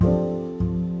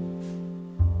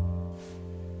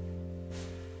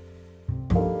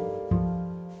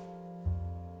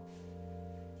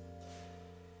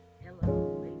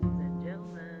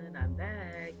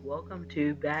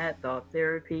to Bad Thought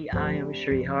Therapy. I am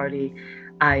Shree Hardy.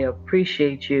 I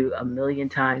appreciate you a million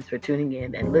times for tuning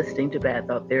in and listening to Bad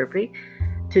Thought Therapy.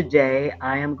 Today,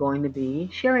 I am going to be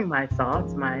sharing my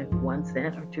thoughts, my 1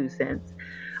 cent or 2 cents,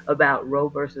 about Roe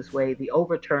versus Wade, the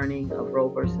overturning of Roe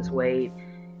versus Wade.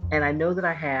 And I know that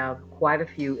I have quite a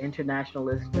few international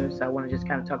listeners, so I want to just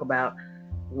kind of talk about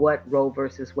what Roe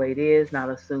versus Wade is, not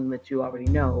assume that you already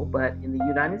know. But in the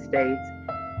United States,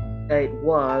 it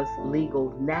was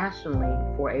legal nationally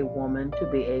for a woman to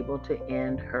be able to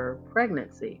end her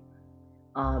pregnancy.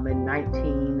 In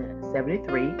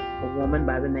 1973, a woman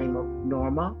by the name of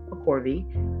Norma McCorvey,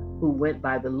 who went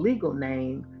by the legal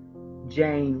name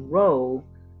Jane Roe,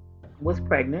 was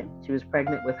pregnant. She was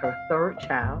pregnant with her third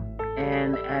child.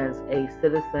 And as a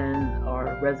citizen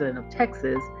or resident of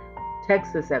Texas,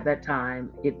 Texas at that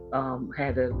time, it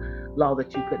had a law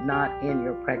that you could not end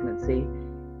your pregnancy.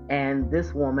 And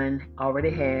this woman already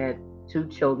had two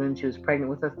children. She was pregnant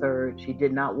with her third. She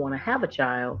did not want to have a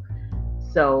child.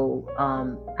 So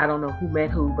I don't know who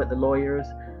met who, but the lawyers,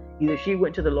 either she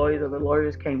went to the lawyers or the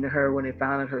lawyers came to her when they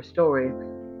found out her story.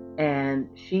 And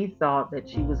she thought that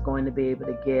she was going to be able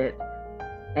to get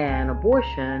an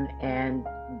abortion, and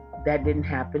that didn't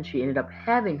happen. She ended up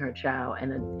having her child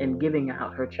and giving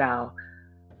up her child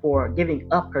for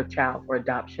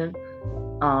adoption.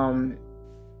 Um,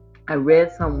 I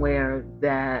read somewhere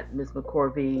that Miss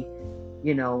McCorvey,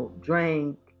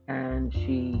 drank and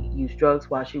she used drugs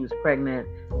while she was pregnant.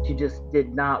 She just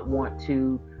did not want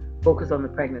to focus on the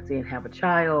pregnancy and have a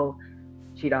child.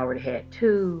 She'd already had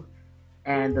two,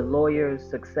 and the lawyers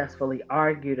successfully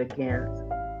argued against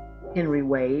Henry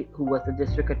Wade, who was the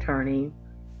district attorney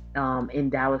in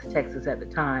Dallas, Texas at the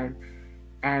time.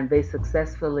 And they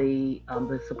successfully,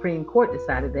 the Supreme Court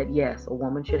decided that yes, a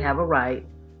woman should have a right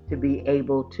to be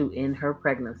able to end her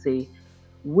pregnancy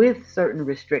with certain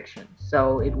restrictions.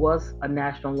 So it was a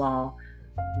national law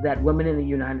that women in the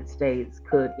United States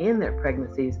could end their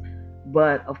pregnancies,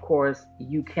 but of course,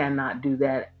 you cannot do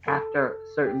that after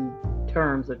certain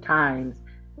terms or times,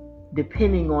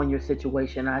 depending on your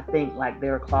situation. I think like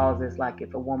there are clauses like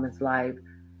if a woman's life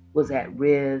was at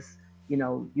risk,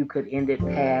 you could end it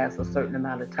past a certain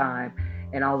amount of time,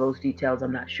 and all those details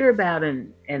I'm not sure about,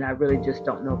 and I really just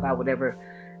don't know if I would ever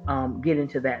get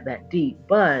into that deep.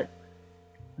 But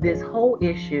this whole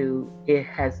issue, it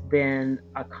has been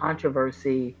a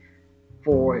controversy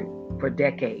for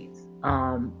decades.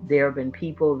 There have been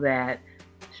people that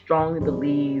strongly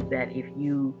believe that if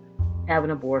you have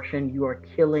an abortion, you are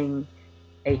killing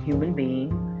a human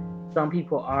being. Some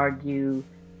people argue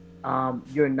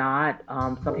you're not.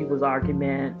 Some people's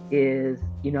argument is,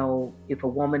 if a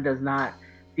woman does not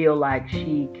feel like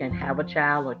she can have a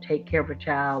child or take care of a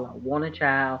child or want a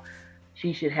child,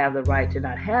 she should have the right to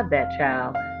not have that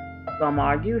child. Some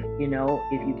argue,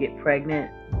 if you get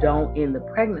pregnant, don't end the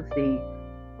pregnancy,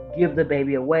 give the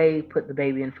baby away, put the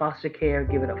baby in foster care,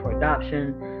 give it up for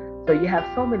adoption. So you have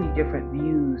so many different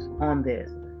views on this.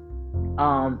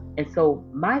 And so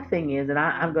my thing is, and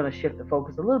I'm going to shift the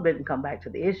focus a little bit and come back to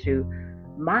the issue.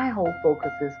 My whole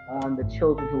focus is on the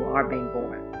children who are being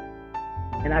born.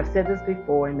 And I've said this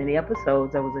before in many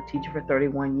episodes. I was a teacher for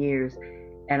 31 years,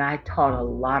 and I taught a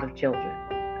lot of children.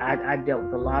 I dealt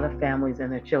with a lot of families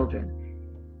and their children.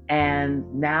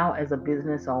 And now, as a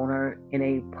business owner in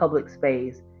a public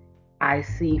space, I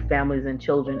see families and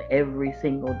children every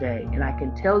single day. And I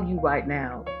can tell you right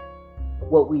now,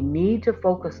 what we need to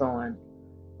focus on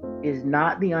is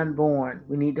not the unborn.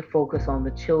 We need to focus on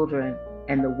the children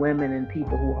and the women and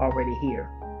people who are already here.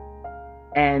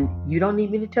 And you don't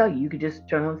need me to tell you. You could just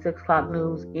turn on 6 o'clock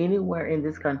news anywhere in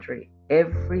this country.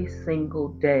 Every single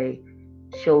day,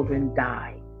 children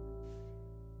die.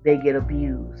 They get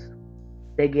abused.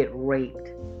 They get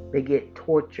raped. They get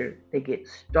tortured. They get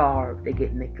starved. They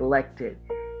get neglected.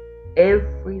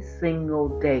 Every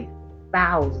single day,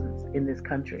 thousands in this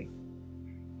country.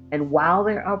 And while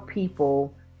there are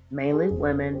people, mainly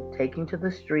women, taking to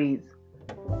the streets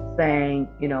saying,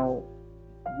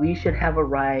 we should have a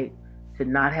right to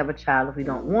not have a child if we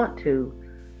don't want to.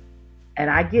 And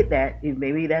I get that.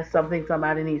 Maybe that's something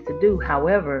somebody needs to do.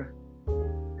 However,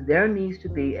 there needs to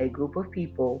be a group of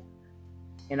people,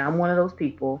 and I'm one of those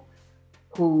people,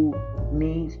 who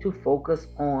needs to focus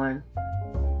on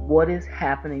what is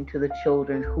happening to the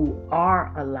children who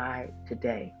are alive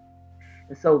today.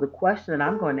 And so the question that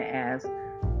I'm going to ask,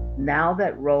 now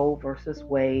that Roe versus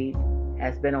Wade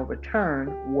has been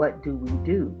overturned, what do we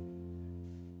do?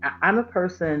 I'm a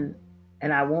person,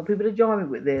 and I want people to join me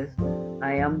with this.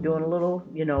 I am doing a little,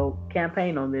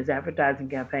 campaign on this, advertising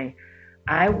campaign.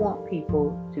 I want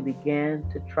people to begin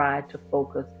to try to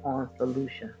focus on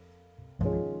solutions.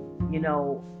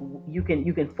 You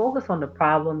can focus on the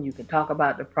problem, you can talk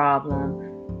about the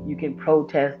problem, you can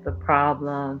protest the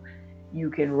problem, you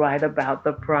can write about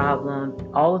the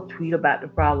problem, all tweet about the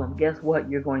problem. Guess what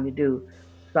you're going to do?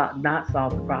 Not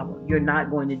solve the problem. You're not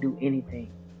going to do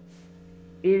anything.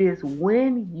 It is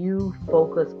when you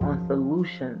focus on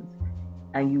solutions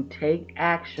and you take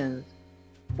actions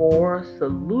for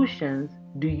solutions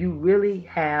do you really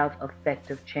have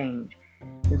effective change.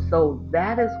 And so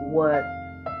that is what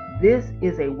this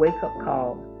is, a wake up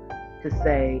call to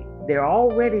say there are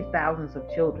already thousands of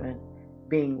children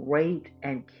being raped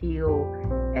and killed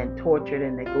and tortured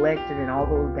and neglected and all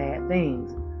those bad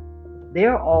things.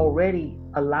 They're already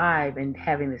alive and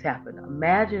having this happen.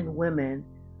 Imagine women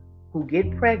who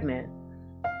get pregnant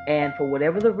and for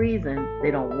whatever the reason, they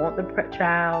don't want the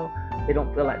child. They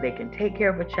don't feel like they can take care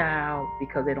of a child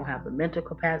because they don't have the mental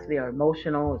capacity or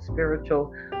emotional or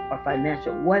spiritual or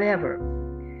financial, whatever.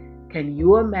 Can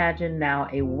you imagine now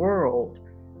a world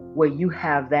where you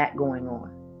have that going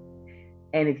on?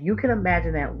 And if you can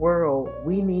imagine that world,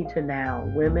 we need to now,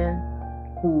 women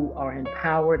who are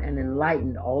empowered and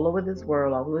enlightened all over this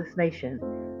world, all over this nation,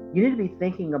 you need to be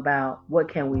thinking about what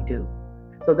can we do.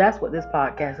 So that's what this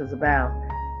podcast is about.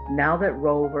 Now that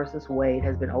Roe versus Wade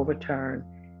has been overturned,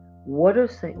 what are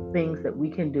things that we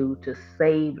can do to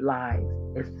save lives,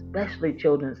 especially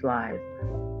children's lives?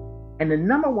 And the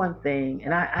number one thing,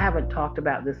 and I haven't talked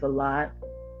about this a lot,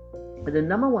 but the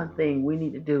number one thing we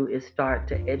need to do is start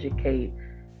to educate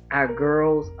our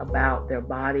girls about their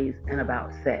bodies and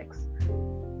about sex.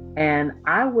 And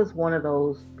I was one of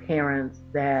those parents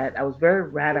that I was very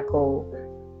radical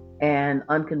and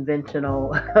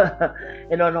unconventional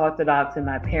and unorthodox in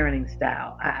my parenting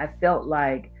style. I felt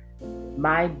like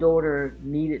my daughter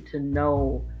needed to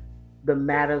know the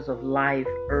matters of life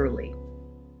early.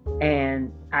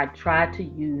 And I tried to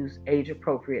use age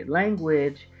appropriate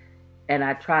language, and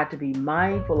I tried to be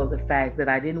mindful of the fact that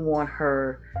I didn't want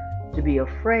her to be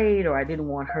afraid, or I didn't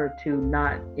want her to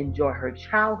not enjoy her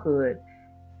childhood.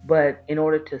 But in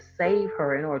order to save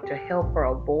her, in order to help her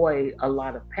avoid a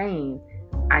lot of pain,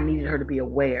 I needed her to be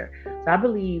aware. So I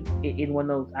believe in one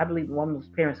of those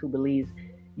parents who believes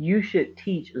you should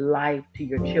teach life to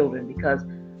your children, because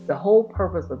the whole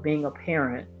purpose of being a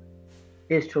parent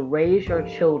is to raise your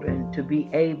children to be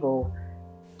able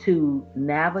to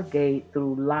navigate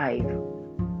through life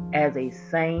as a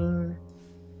sane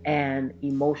and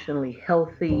emotionally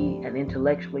healthy and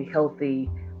intellectually healthy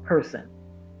person.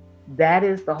 That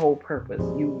is the whole purpose.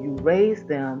 You raise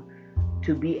them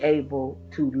to be able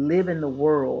to live in the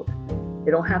world.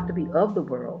 They don't have to be of the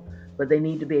world, but they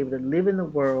need to be able to live in the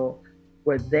world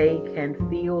where they can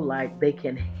feel like they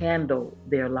can handle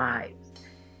their lives.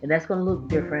 And that's going to look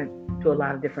different to a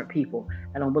lot of different people.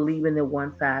 I don't believe in the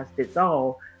one size fits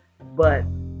all, but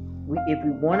if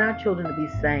we want our children to be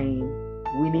sane,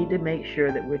 we need to make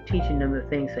sure that we're teaching them the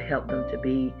things to help them to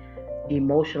be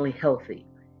emotionally healthy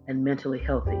and mentally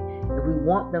healthy. If we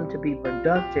want them to be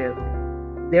productive,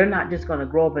 they're not just going to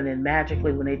grow up and then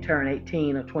magically when they turn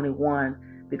 18 or 21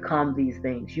 become these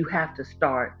things. You have to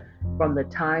start from the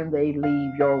time they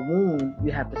leave your womb.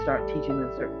 You have to start teaching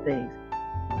them certain things.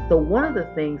 So one of the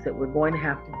things that we're going to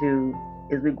have to do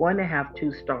is we're going to have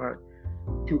to start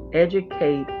to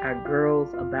educate our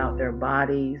girls about their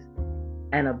bodies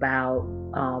and about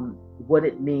what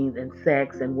it means in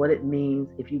sex and what it means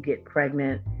if you get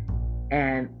pregnant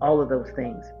and all of those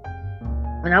things.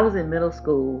 When I was in middle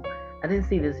school, I didn't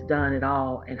see this done at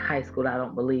all in high school, I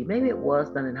don't believe. Maybe it was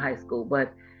done in high school,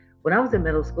 but when I was in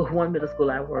middle school, one middle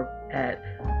school I worked at,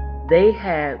 they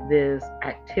had this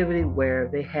activity where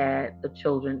they had the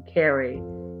children carry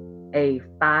a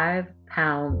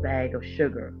 5-pound bag of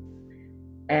sugar.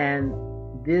 And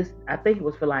this, I think it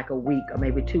was for like a week or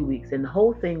maybe 2 weeks. And the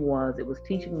whole thing was, it was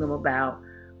teaching them about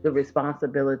the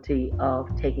responsibility of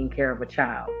taking care of a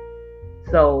child.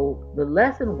 So the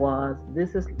lesson was,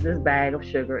 this bag of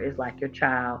sugar is like your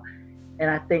child. And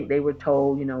I think they were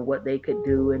told, what they could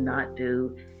do and not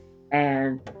do.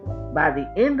 And by the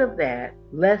end of that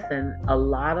lesson, a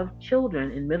lot of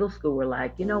children in middle school were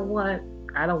like, you know what?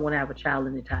 I don't want to have a child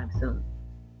anytime soon.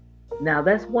 Now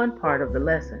that's one part of the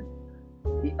lesson.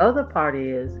 The other part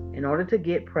is, in order to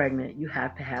get pregnant, you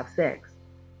have to have sex.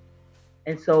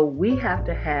 And so we have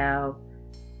to have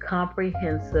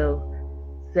comprehensive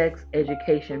sex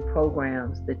education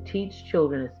programs that teach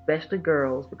children, especially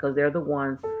girls, because they're the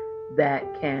ones that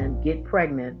can get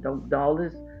pregnant. All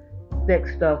this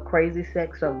sex stuff, crazy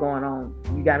sex stuff going on.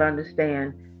 You got to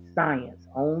understand science.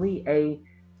 Only a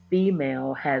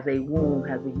female has a womb,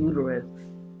 has a uterus,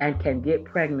 and can get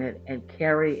pregnant and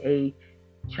carry a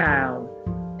child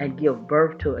and give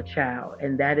birth to a child.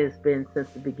 And that has been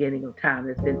since the beginning of time.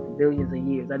 It's been for billions of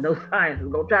years. I know science is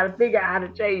going to try to figure out how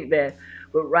to change that.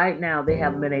 But right now, they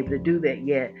haven't been able to do that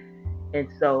yet. And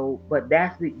so, but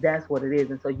that's what it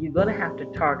is. And so you're going to have to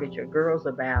target your girls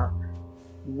about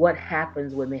what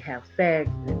happens when they have sex.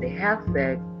 And if they have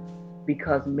sex,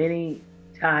 because many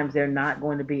times they're not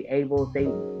going to be able, they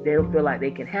don't feel like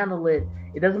they can handle it.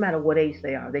 It doesn't matter what age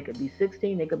they are. They could be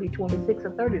 16, they could be 26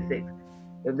 or 36.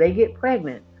 If they get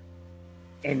pregnant,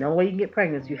 and the only way you can get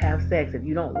pregnant is you have sex. If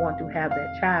you don't want to have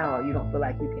that child, or you don't feel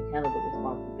like you can handle the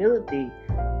responsibility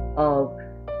of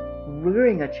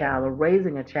rearing a child or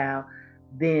raising a child,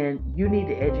 then you need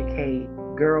to educate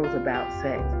girls about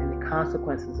sex and the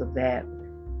consequences of that.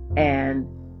 And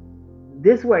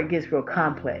this is where it gets real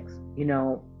complex.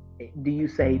 Do you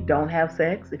say don't have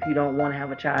sex if you don't want to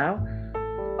have a child?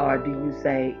 Or do you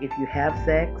say if you have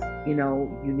sex, you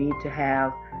need to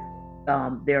have,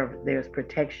 there's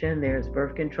protection, there's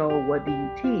birth control. What do you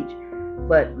teach?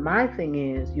 But my thing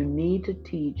is, you need to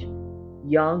teach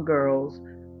young girls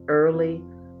early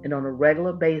and on a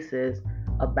regular basis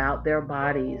about their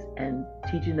bodies, and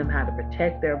teaching them how to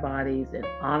protect their bodies and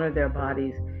honor their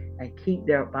bodies and keep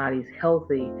their bodies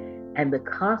healthy, and the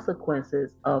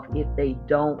consequences of if they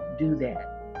don't do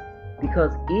that.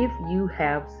 Because if you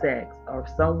have sex, or if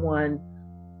someone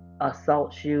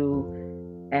assaults you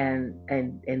and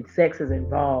sex is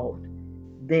involved,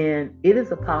 then it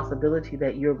is a possibility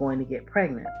that you're going to get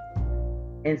pregnant.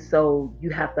 And so you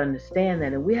have to understand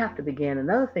that. And we have to begin,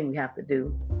 another thing we have to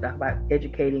do about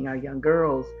educating our young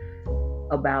girls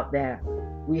about that.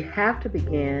 We have to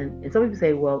begin, and some people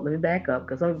say, well, let me back up,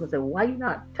 because some people say, well, why are you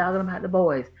not talking about the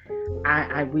boys?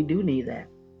 We do need that.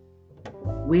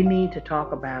 We need to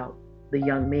talk about the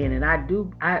young men. And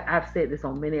I've said this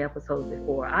on many episodes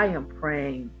before. I am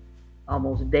praying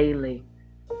almost daily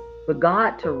for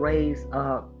God to raise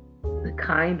up the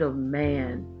kind of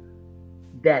man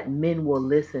that men will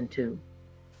listen to,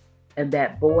 and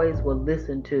that boys will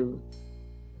listen to,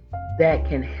 that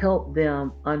can help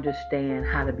them understand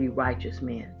how to be righteous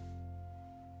men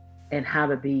and how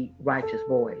to be righteous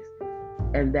boys.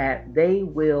 And that they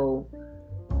will,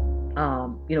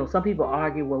 some people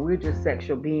argue, well, we're just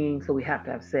sexual beings, so we have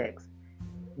to have sex.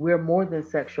 We're more than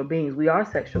sexual beings. We are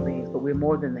sexual beings, but we're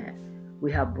more than that.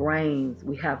 We have brains.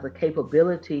 We have the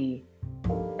capability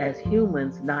as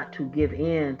humans not to give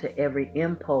in to every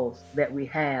impulse that we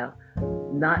have,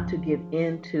 not to give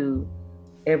in to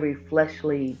every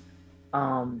fleshly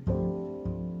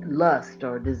lust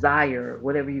or desire,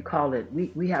 whatever you call it.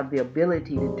 We have the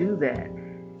ability to do that.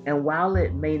 And while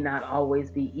it may not always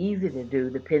be easy to do,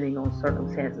 depending on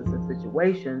circumstances and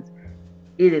situations,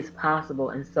 it is possible.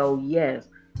 And so, yes,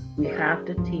 we have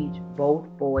to teach both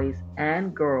boys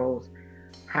and girls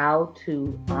how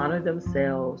to honor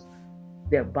themselves,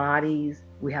 their bodies.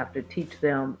 We have to teach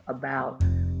them about,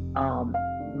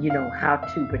 how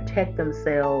to protect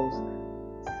themselves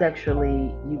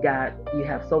sexually. You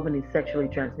have so many sexually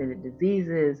transmitted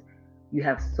diseases. You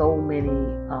have so many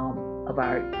of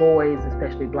our boys,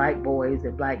 especially black boys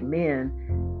and black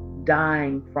men,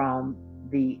 dying from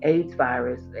the AIDS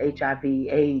virus, HIV,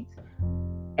 AIDS.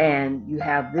 And you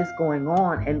have this going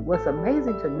on. And what's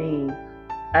amazing to me,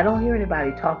 I don't hear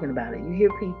anybody talking about it. You hear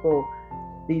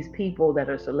these people that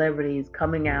are celebrities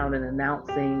coming out and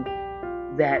announcing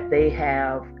that they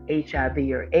have HIV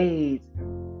or AIDS,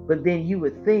 but then you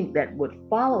would think that would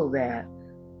follow that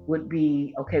would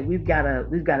be, okay, we've got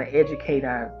to educate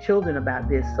our children about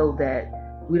this so that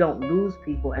we don't lose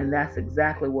people. And that's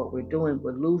exactly what we're doing.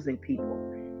 We're losing people.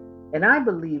 And I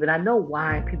believe, and I know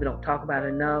why people don't talk about it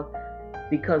enough,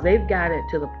 because they've got it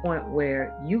to the point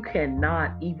where you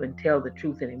cannot even tell the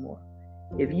truth anymore.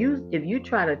 If you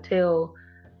try to tell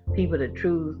people the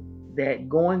truth, that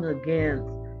going against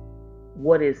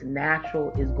what is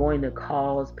natural is going to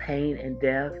cause pain and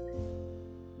death,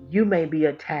 you may be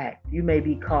attacked. You may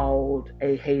be called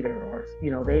a hater, or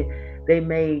they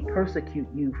may persecute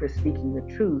you for speaking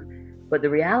the truth. But the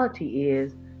reality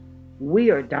is, we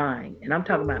are dying, and I'm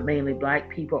talking about mainly black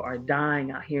people are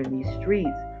dying out here in these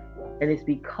streets. And it's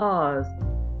because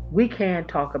we can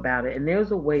talk about it. And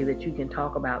there's a way that you can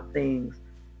talk about things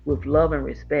with love and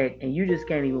respect, and you just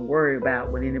can't even worry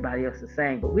about what anybody else is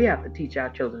saying. But we have to teach our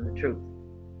children the truth.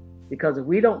 Because if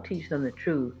we don't teach them the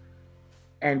truth,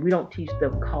 and we don't teach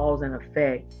them cause and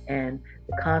effect and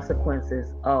the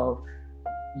consequences of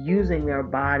using their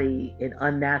body in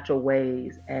unnatural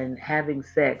ways and having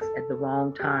sex at the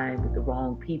wrong time with the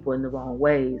wrong people in the wrong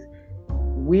ways,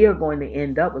 we are going to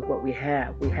end up with what we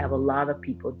have. We have a lot of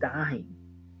people dying.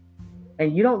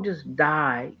 And you don't just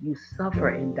die, you suffer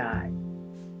and die.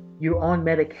 You're on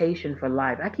medication for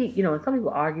life. I keep, and some people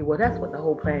argue, well, that's what the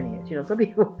whole plan is. Some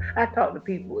people, I talk to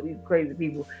people, these crazy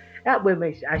people, that would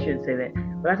make, I shouldn't say that,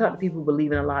 but I talk to people who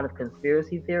believe in a lot of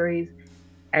conspiracy theories.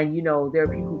 And, there are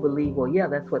people who believe, well, yeah,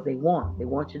 that's what they want. They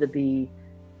want you to be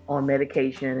on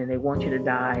medication and they want you to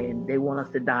die and they want us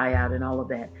to die out and all of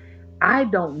that. I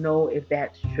don't know if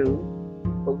that's true,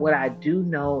 but what I do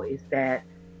know is that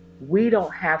we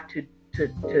don't have to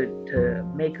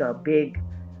make a big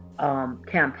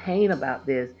campaign about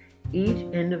this. Each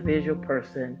individual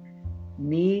person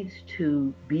needs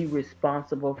to be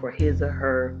responsible for his or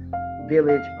her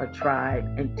village or tribe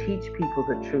and teach people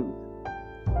the truth.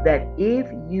 That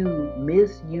if you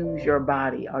misuse your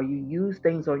body or you use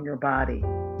things on your body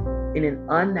in an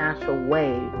unnatural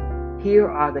way, here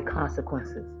are the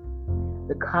consequences.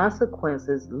 The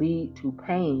consequences lead to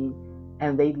pain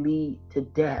and they lead to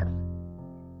death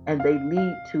and they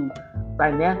lead to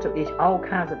financial issues, all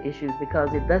kinds of issues.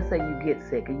 Because if, let's say, you get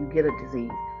sick or you get a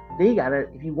disease, then you gotta,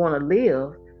 if you want to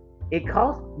live, it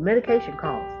costs, medication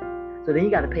costs. So then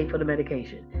you got to pay for the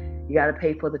medication, you got to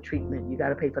pay for the treatment, you got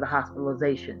to pay for the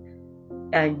hospitalization,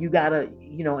 and you got to,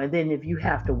 and then if you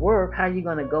have to work, how are you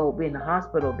going to go be in the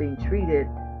hospital being treated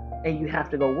and you have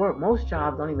to go work? Most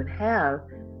jobs don't even have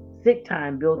sick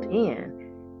time built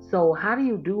in. So how do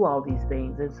you do all these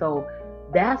things? And so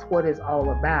that's what it's all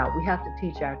about. We have to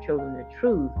teach our children the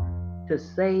truth to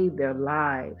save their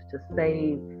lives, to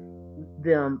save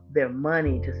them their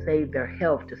money, to save their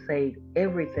health, to save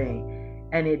everything.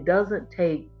 And it doesn't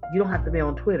take, you don't have to be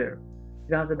on Twitter, you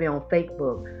don't have to be on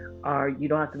Facebook, or you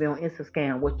don't have to be on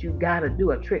Instagram. What you got to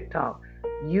do, a trick talk,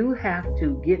 you have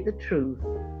to get the truth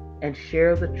and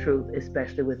share the truth,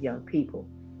 especially with young people.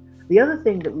 The other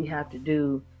thing that we have to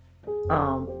do,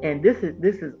 and this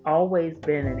has always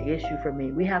been an issue for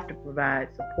me, we have to provide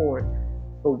support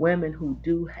for women who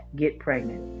do get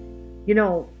pregnant.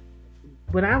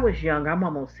 When I was young, I'm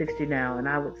almost 60 now, and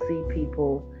I would see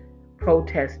people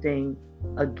protesting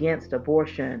against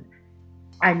abortion.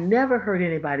 I never heard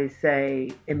anybody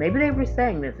say, and maybe they were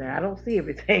saying this, and I don't see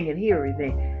everything and hear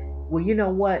everything, well, you know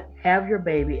what? Have your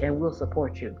baby and we'll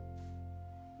support you.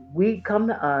 We come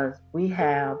to us, we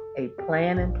have a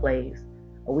plan in place,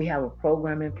 or we have a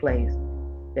program in place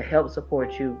to help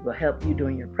support you, will help you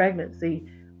during your pregnancy,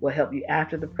 will help you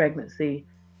after the pregnancy,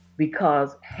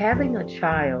 because having a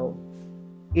child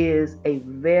is a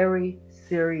very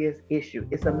serious issue.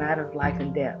 It's a matter of life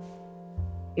and death.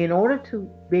 In order to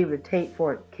be able to take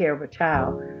care of a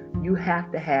child, you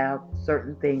have to have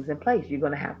certain things in place. You're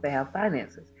going to have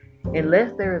finances.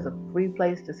 Unless there is a free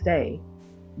place to stay,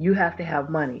 you have to have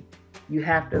money. You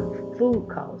have to, food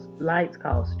costs, lights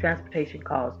costs, transportation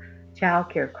costs,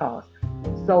 childcare costs.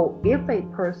 So if a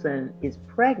person is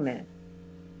pregnant,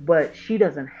 but she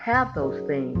doesn't have those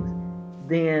things,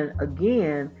 then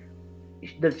again,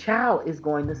 the child is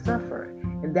going to suffer.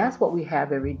 And that's what we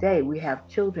have every day. We have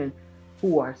children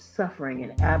who are suffering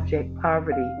in abject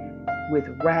poverty with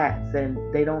rats,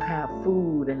 and they don't have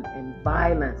food, and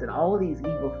violence and all these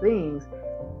evil things.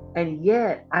 And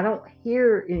yet I don't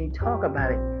hear any talk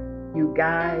about it. You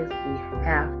guys, we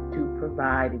have to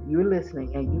provide. If you're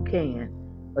listening and you can,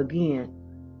 again,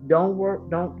 don't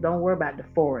worry about the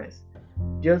forest.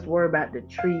 Just worry about the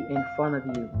tree in front of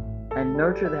you, and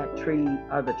nurture that tree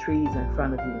or the trees in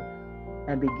front of you,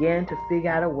 and begin to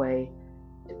figure out a way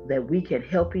that we can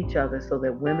help each other, so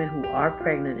that women who are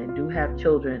pregnant and do have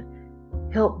children,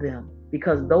 help them,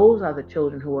 because those are the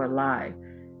children who are alive.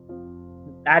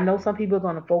 I know some people are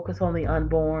going to focus on the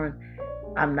unborn.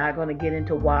 I'm not going to get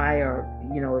into why, or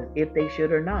if they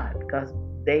should or not, because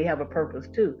they have a purpose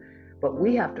too. But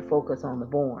we have to focus on the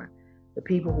born, the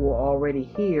people who are already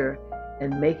here,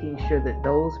 and making sure that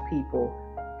those people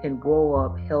can grow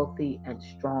up healthy and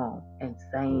strong and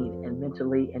sane and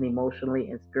mentally and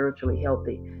emotionally and spiritually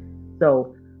healthy.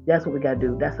 So that's what we got to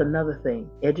do. That's another thing.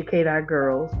 Educate our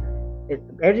girls,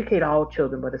 educate all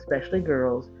children, but especially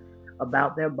girls,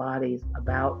 about their bodies,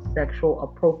 about sexual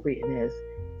appropriateness,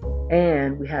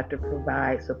 and we have to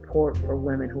provide support for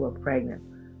women who are pregnant.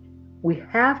 We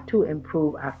have to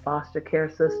improve our foster care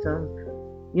system.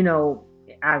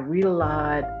 I read a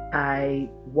lot, I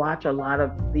watch a lot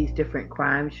of these different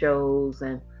crime shows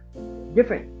and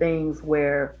different things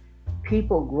where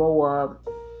people grow up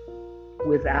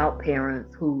without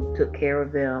parents who took care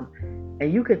of them.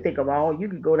 And you could think of you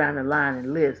could go down the line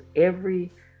and list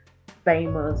every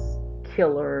famous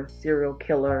killer, serial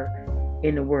killer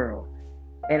in the world.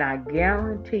 And I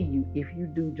guarantee you, if you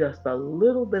do just a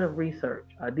little bit of research,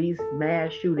 these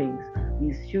mass shootings,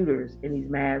 these shooters in these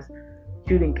mass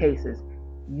shooting cases,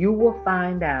 you will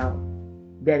find out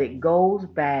that it goes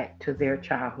back to their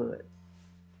childhood.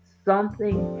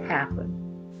 something happened.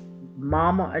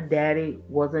 Mama or daddy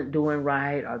wasn't doing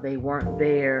right, or they weren't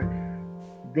there.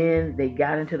 Then they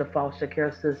got into the foster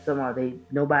care system, or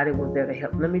nobody was there to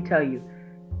help. Let me tell you,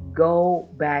 go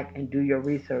back and do your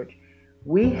research.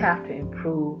 We have to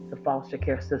improve the foster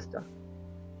care system.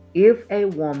 If a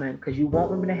woman, because you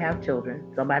want women to have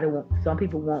children, some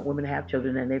people want women to have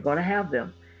children, and they're going to have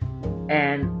them.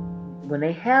 And when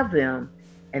they have them,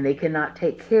 and they cannot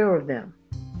take care of them,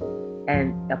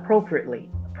 and appropriately,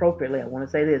 I want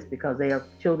to say this because they are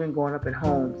children growing up in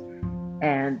homes,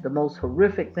 and the most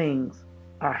horrific things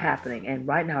are happening. And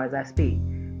right now, as I speak,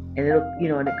 and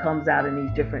and it comes out in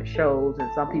these different shows,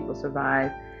 and some people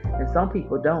survive, and some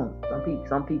people don't.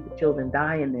 Some people, children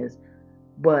die in this.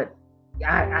 But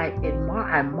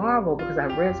I marvel because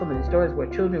I've read so many stories where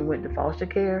children went to foster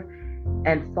care,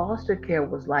 and foster care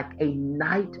was like a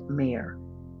nightmare.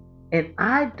 And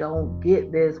I don't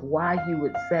get this, why you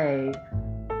would say,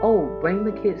 oh, bring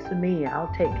the kids to me,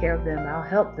 I'll take care of them, I'll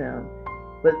help them.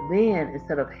 But then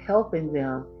instead of helping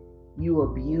them, you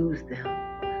abuse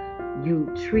them.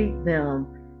 You treat them,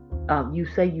 you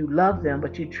say you love them,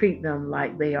 but you treat them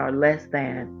like they are less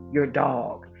than your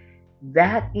dog.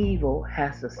 That evil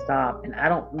has to stop. And I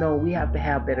don't know, we have to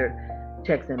have better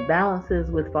checks and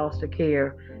balances with foster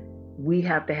care. We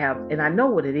have to have, and I know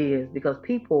what it is, because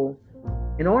people,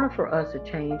 in order for us to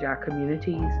change our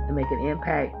communities and make an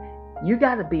impact, you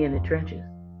got to be in the trenches.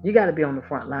 You got to be on the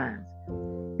front lines.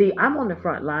 See, I'm on the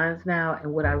front lines now,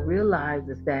 and what I realize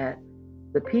is that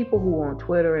the people who are on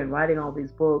Twitter and writing all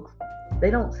these books,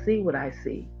 they don't see what I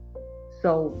see.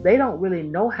 So they don't really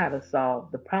know how to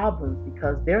solve the problems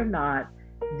because they're not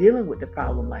dealing with the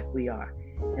problem like we are.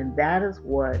 And that is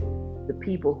what the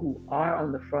people who are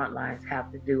on the front lines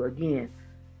have to do. Again,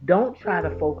 don't try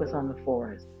to focus on the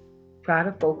forest. Try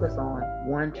to focus on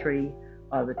one tree,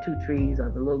 or the two trees, or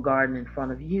the little garden in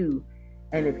front of you.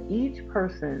 And if each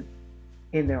person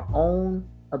in their own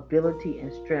ability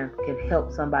and strength can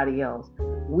help somebody else,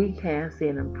 we can see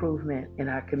an improvement in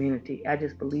our community. I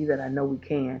just believe that. I know we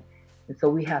can. And so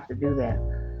we have to do that.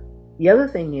 The other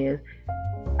thing is,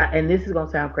 and this is going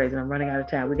to sound crazy, I'm running out of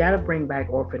time. We got to bring back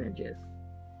orphanages.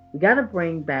 We got to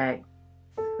bring back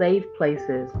safe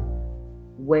places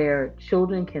where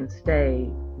children can stay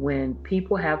when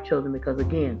people have children, because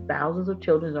again, thousands of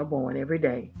children are born every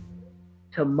day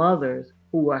to mothers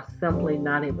who are simply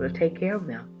not able to take care of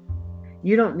them.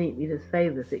 You don't need me to say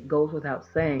this. It goes without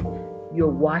saying. You're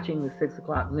watching the 6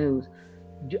 o'clock news.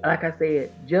 Like I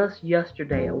said, just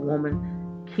yesterday, a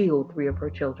woman killed 3 of her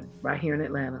children right here in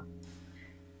Atlanta.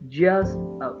 Just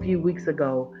a few weeks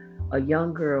ago, a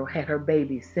young girl had her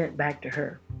baby sent back to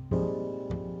her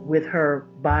with her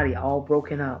body all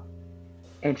broken up.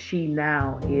 And she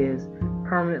now is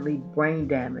permanently brain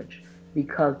damaged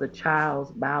because the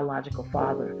child's biological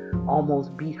father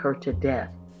almost beat her to death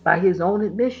by his own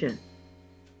admission.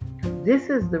 This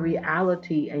is the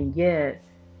reality, and yet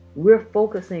we're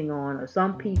focusing on, or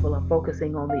some people are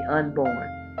focusing on, the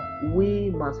unborn.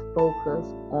 We must focus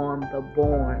on the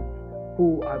born,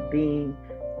 who are being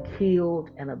killed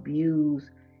and abused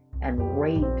and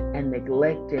raped and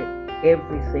neglected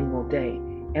every single day.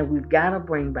 And we've got to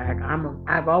bring back,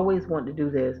 I've always wanted to do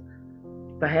this.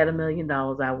 If I had $1 million,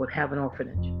 I would have an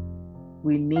orphanage.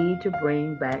 We need to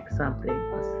bring back something,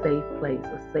 a safe place,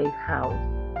 a safe house,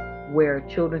 where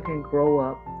children can grow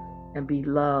up and be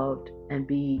loved and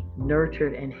be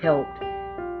nurtured and helped.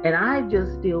 And I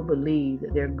just still believe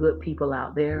that there are good people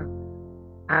out there.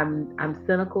 I'm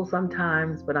cynical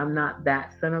sometimes, but I'm not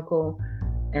that cynical.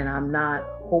 And I'm not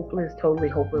hopeless, totally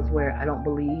hopeless, where I don't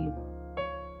believe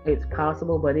it's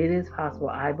possible, but it is possible.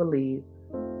 I believe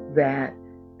that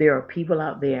there are people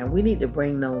out there, and we need to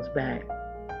bring those back.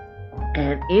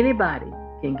 And anybody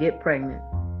can get pregnant,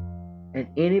 and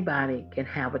anybody can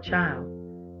have a child,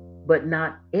 but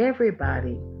not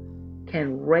everybody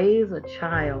can raise a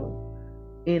child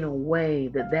in a way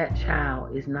that that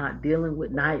child is not dealing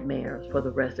with nightmares for the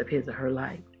rest of his or her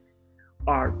life,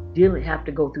 or have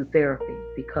to go through therapy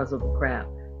because of the crap.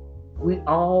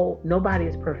 Nobody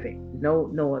is perfect.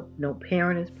 No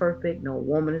parent is perfect. No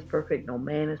woman is perfect. No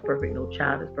man is perfect. No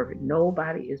child is perfect.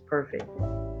 Nobody is perfect.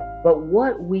 But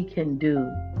what we can do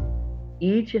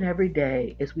each and every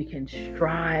day is we can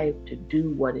strive to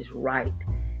do what is right.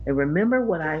 And remember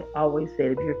what I always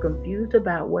said: if you're confused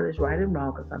about what is right and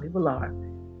wrong, because some people are,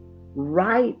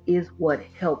 right is what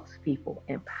helps people,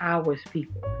 empowers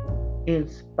people,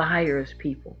 inspires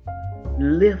people,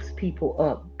 lifts people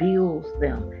up, builds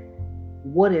them.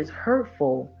 What is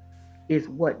hurtful is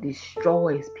what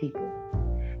destroys people.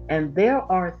 And there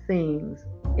are things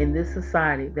in this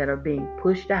society that are being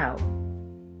pushed out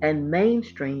and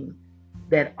mainstream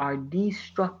that are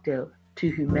destructive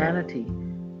to humanity,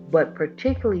 but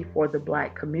particularly for the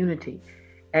Black community.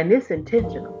 And it's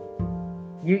intentional.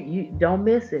 You don't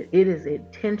miss it. It is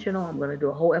intentional. I'm going to do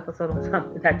a whole episode on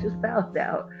something I just found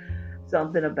out.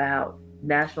 Something about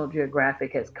National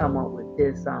Geographic has come up with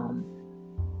this. And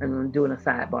I'm doing a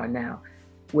sidebar now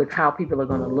with how people are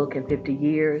going to look in 50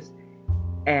 years,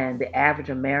 and the average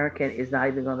American is not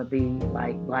even going to be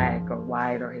like Black or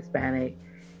white or Hispanic.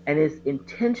 And it's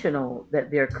intentional that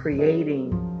they're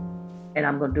creating. And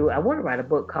I want to write a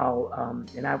book called,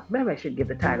 and maybe I should give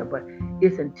the title, but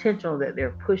it's intentional that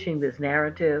they're pushing this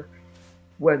narrative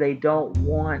where they don't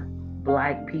want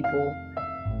Black people,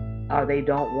 or they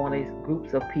don't want these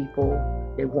groups of people.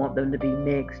 They want them to be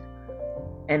mixed.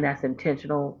 And that's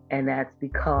intentional. And that's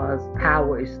because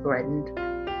power is threatened,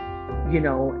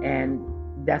 and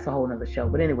that's a whole nother show.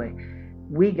 But anyway,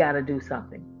 we got to do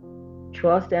something.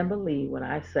 Trust and believe when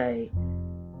I say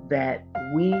that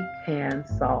we can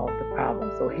solve the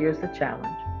problem. So here's the challenge.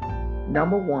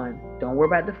 Number one, don't worry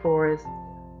about the forest.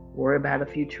 Worry about a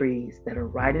few trees that are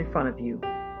right in front of you.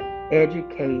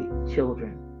 Educate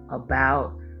children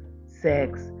about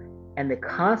sex and the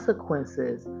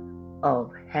consequences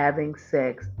of having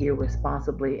sex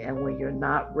irresponsibly, and when you're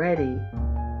not ready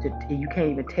you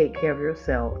can't even take care of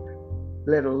yourself,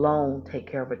 let alone take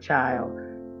care of a child.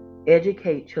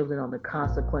 Educate children on the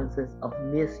consequences of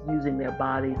misusing their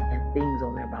bodies and things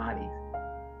on their bodies.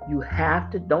 You have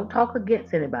to, don't talk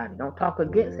against anybody, don't talk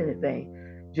against anything.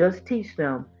 Just teach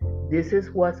them this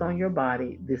is what's on your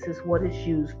body, this is what it's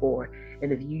used for,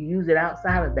 and if you use it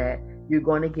outside of that, you're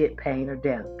going to get pain or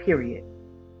death, period.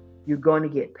 You're going to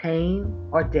get pain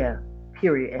or death,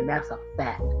 period. And that's a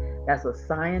fact. That's a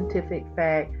scientific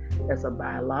fact. That's a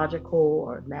biological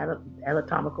or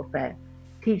anatomical fact.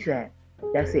 Teach that.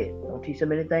 That's it. Don't teach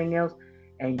them anything else,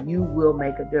 and you will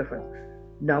make a difference.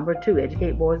 Number two,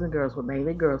 educate boys and girls, but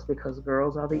mainly girls, because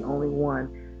girls are the only one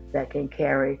that can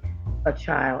carry a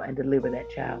child and deliver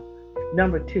that child.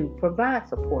 Number two, provide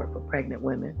support for pregnant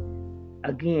women.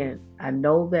 Again, I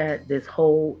know that this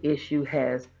whole issue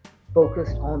has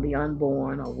focused on the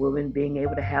unborn, or women being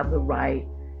able to have the right,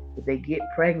 if they get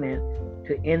pregnant,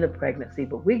 to end the pregnancy,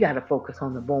 but we got to focus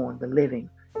on the born, the living.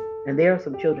 And there are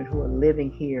some children who are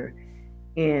living here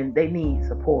and they need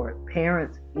support.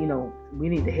 Parents, we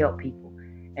need to help people,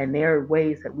 and there are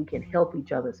ways that we can help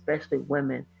each other, especially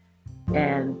women,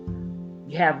 and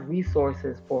you have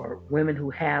resources for women who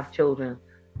have children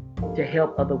to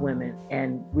help other women,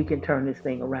 and we can turn this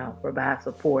thing around, provide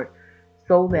support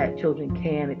so that children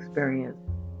can experience,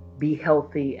 be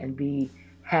healthy, and be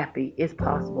happy. It's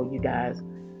possible, you guys.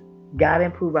 Gotta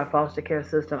improve our foster care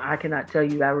system. I cannot tell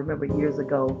you, I remember years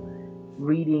ago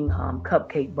reading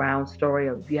Cupcake Brown's story.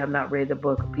 If you have not read the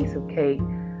book, A Piece of Cake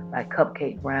by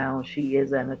Cupcake Brown, she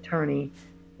is an attorney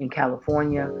in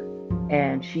California,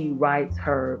 and she writes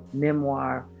her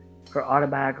memoir, her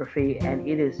autobiography, and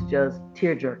it is just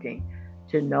tear-jerking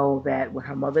to know that when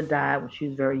her mother died when she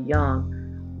was very young,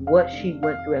 what she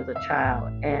went through as a child.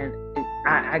 And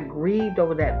I grieved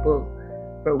over that book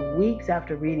for weeks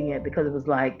after reading it, because it was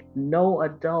like no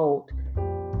adult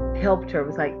helped her. It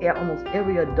was like almost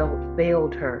every adult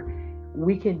failed her.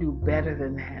 We can do better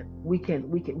than that. We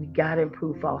got to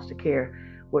improve foster care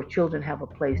where children have a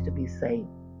place to be safe.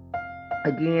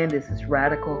 Again, this is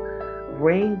radical.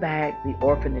 Bring back the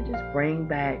orphanages, bring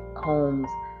back homes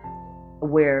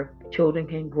where children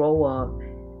can grow up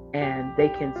and they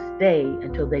can stay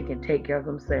until they can take care of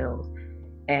themselves.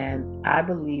 And I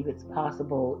believe it's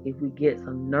possible if we get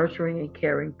some nurturing and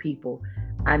caring people.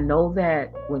 I know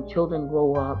that when children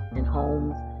grow up in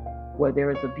homes where there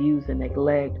is abuse and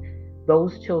neglect,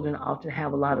 those children often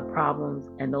have a lot of problems,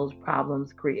 and those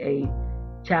problems create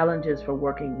challenges for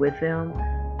working with them.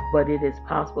 But it is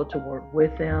possible to work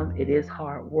with them. It is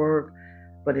hard work,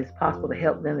 but it's possible to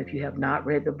help them. If you have not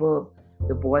read the book,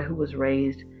 The Boy Who Was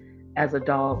Raised as a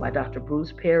Dog by Dr.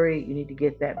 Bruce Perry, you need to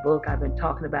get that book. I've been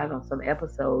talking about it on some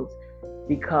episodes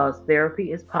because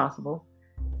therapy is possible.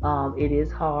 It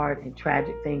is hard and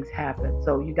tragic things happen.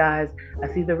 So you guys, I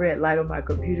see the red light on my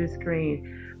computer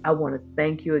screen. I want to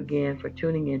thank you again for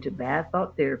tuning in to Bad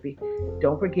Thought Therapy.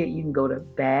 Don't forget, you can go to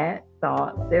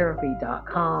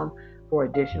badthoughttherapy.com for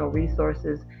additional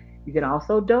resources. You can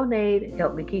also donate and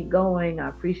help me keep going. I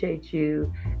appreciate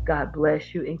you. God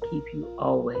bless you and keep you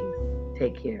always.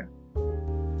 Take care.